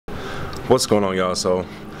What's going on, y'all? So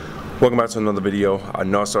welcome back to another video. I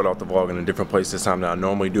know I started off the vlog in a different place this time than I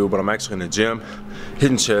normally do, but I'm actually in the gym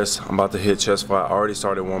hitting chest. I'm about to hit chest fly. I already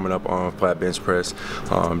started warming up on flat bench press.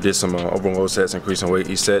 Did some overload sets, increasing weight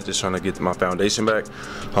each set, just trying to get my foundation back.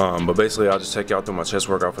 But basically I'll just take y'all through my chest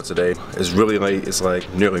workout for today. It's really late. It's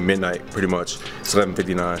like nearly midnight pretty much. It's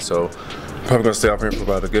 11:59, so probably gonna stay out here for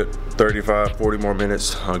about a good 35-40 more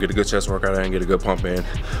minutes, get a good chest workout in, get a good pump in,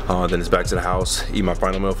 then it's back to the house, eat my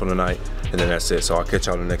final meal for the night, and then that's it. So I'll catch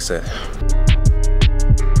y'all in the next set.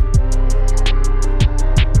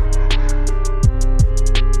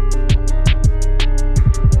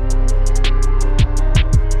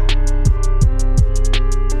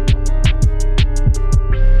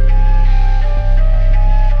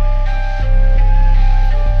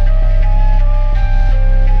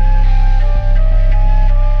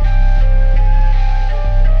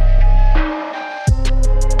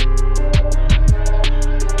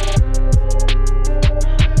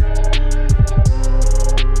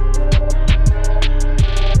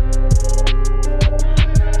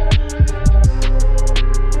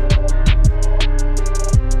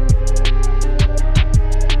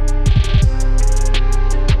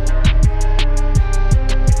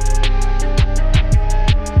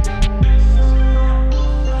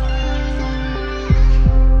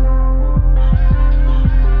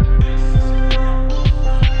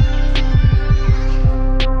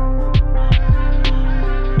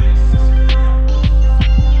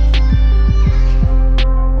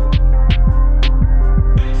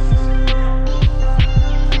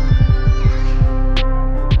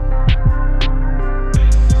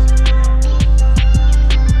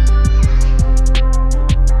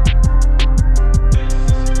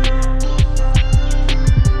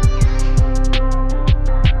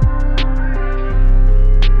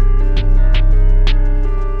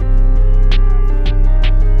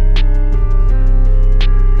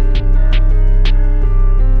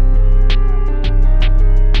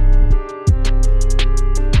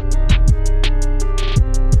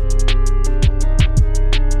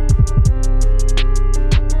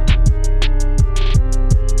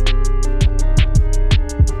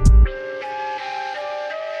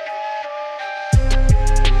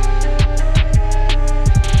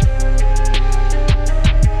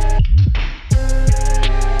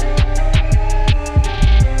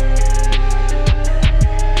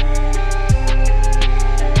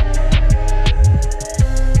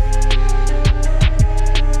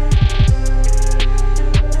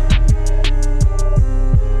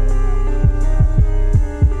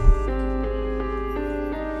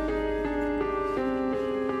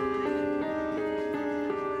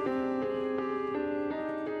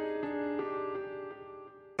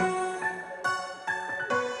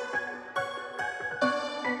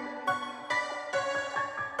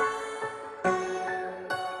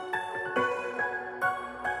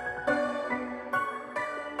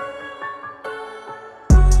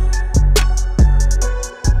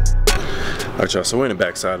 Alright, y'all, so we're in the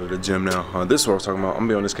back side of the gym now. This is what I was talking about. I'm gonna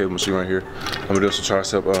be on this cable machine right here. I'm gonna do some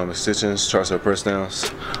tricep extensions, tricep press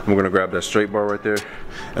downs. I'm gonna grab that straight bar right there,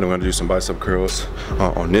 and I'm gonna do some bicep curls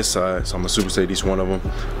on this side. So I'm gonna superset each one of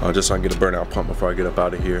them, just so I can get a burnout pump before I get up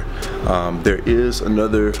out of here. There is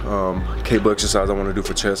another cable exercise I wanna do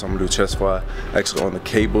for chest. I'm gonna do chest fly, actually on the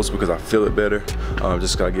cables because I feel it better.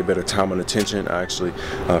 Just gotta get better time and attention. I actually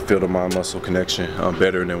feel the mind muscle connection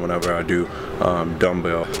better than whenever I do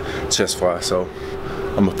dumbbell chest fly. So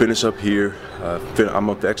I'm gonna finish up here. I'm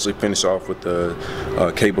gonna actually finish off with the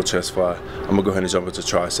cable chest fly. I'm gonna go ahead and jump into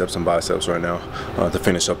triceps and biceps right now to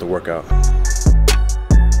finish up the workout.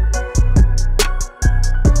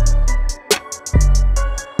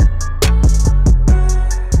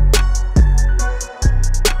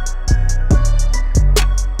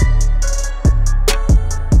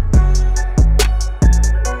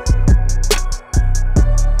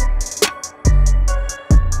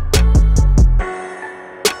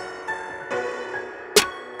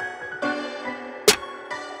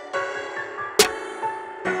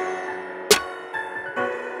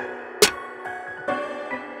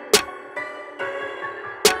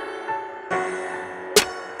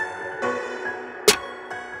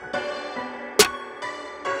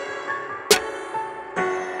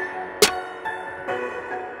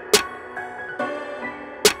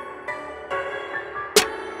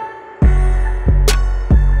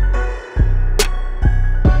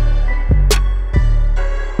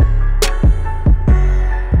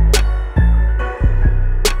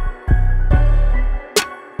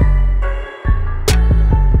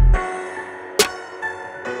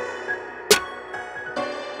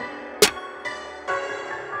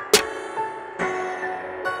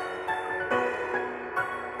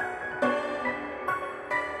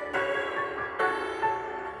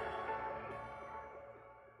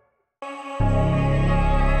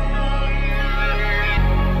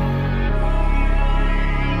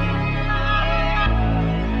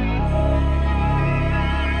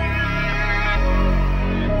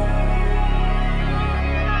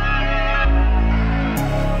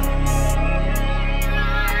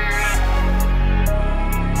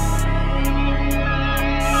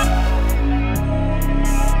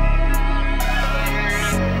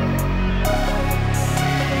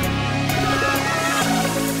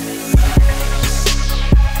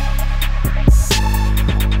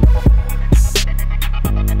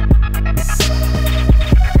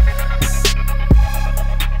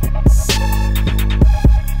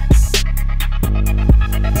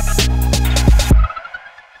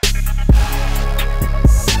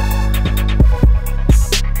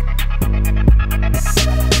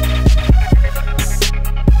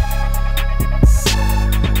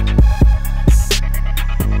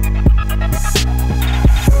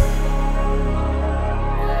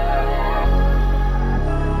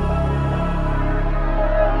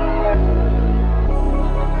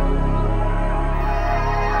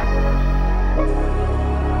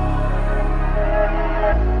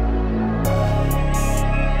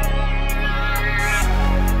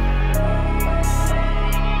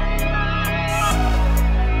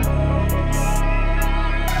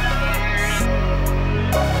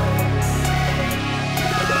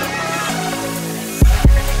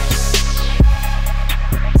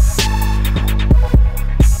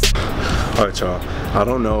 y'all. I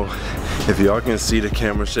don't know if y'all can see the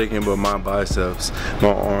camera shaking, but my biceps,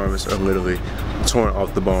 my arms are literally torn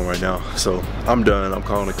off the bone right now. So I'm done, I'm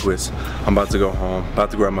calling it quits. I'm about to go home,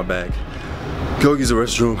 about to grab my bag, go use the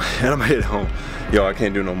restroom, and I'm headed home. Yo, I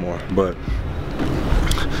can't do no more. But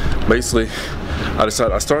basically, I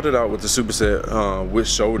started out with the superset with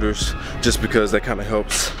shoulders just because that kind of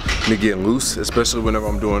helps me get loose, especially whenever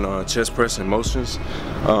I'm doing chest press and motions.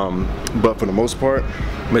 But for the most part,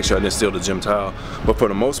 make sure I didn't steal the gym towel. But for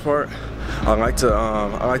the most part, I like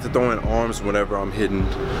to throw in arms whenever I'm hitting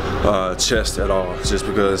chest at all, just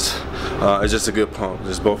because it's just a good pump.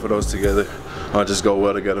 Just both of those together just go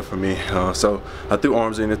well together for me. So I threw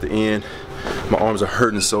arms in at the end. My arms are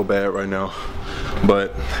hurting so bad right now,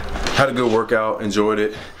 but had a good workout, enjoyed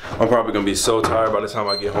it. I'm probably gonna be so tired by the time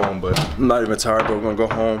I get home, but I'm not even tired, but we're gonna go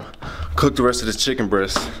home, cook the rest of this chicken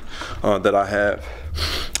breast that I have.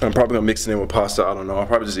 I'm probably gonna mix it in with pasta, I don't know. I'll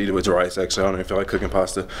probably just eat it with rice, actually. I don't even feel like cooking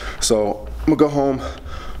pasta. So I'm gonna go home,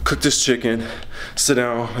 cook this chicken, sit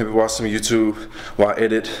down, maybe watch some YouTube while I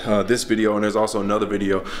edit this video, and there's also another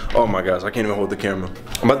video. Oh my gosh, I can't even hold the camera.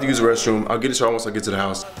 I'm about to use the restroom. I'll get it y'all once I get to the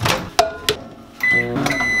house.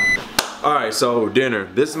 Alright, so dinner.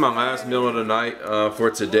 This is my last meal of the night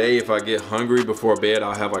for today. If I get hungry before bed,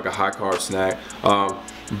 I'll have like a high carb snack.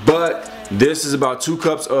 But this is about 2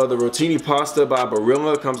 cups of the rotini pasta by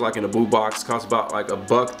Barilla. It comes like in a blue box, costs about like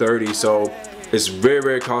 $1.30, so it's very,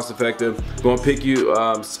 very cost effective. Gonna pick you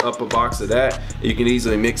up a box of that. You can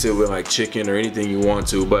easily mix it with like chicken or anything you want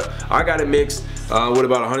to, but I got it mixed with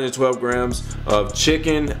about 112 grams of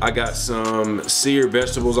chicken. I got some seared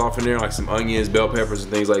vegetables off in there, like some onions, bell peppers,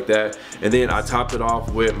 and things like that. And then I topped it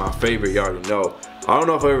off with my favorite, you already know. I don't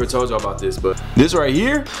know if I ever told y'all about this, but this right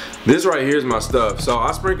here is my stuff. So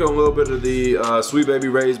I sprinkle a little bit of the Sweet Baby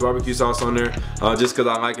Ray's barbecue sauce on there, just because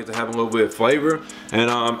I like it to have a little bit of flavor.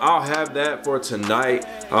 And I'll have that for tonight.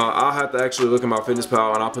 I'll have to actually look at my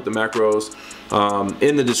FitnessPal, and I'll put the macros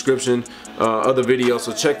in the description of the video,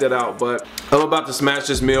 so check that out. But I'm about to smash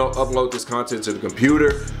this meal, upload this content to the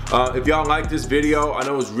computer. If y'all like this video, I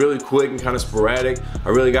know it's really quick and kind of sporadic. I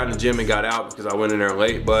really got in the gym and got out because I went in there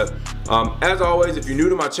late. But as always, if you're new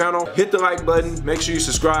to my channel, hit the like button. Make sure you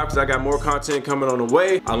subscribe because I got more content coming on the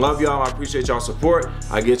way. I love y'all. I appreciate y'all support.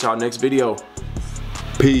 I'll get y'all next video.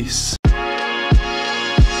 Peace.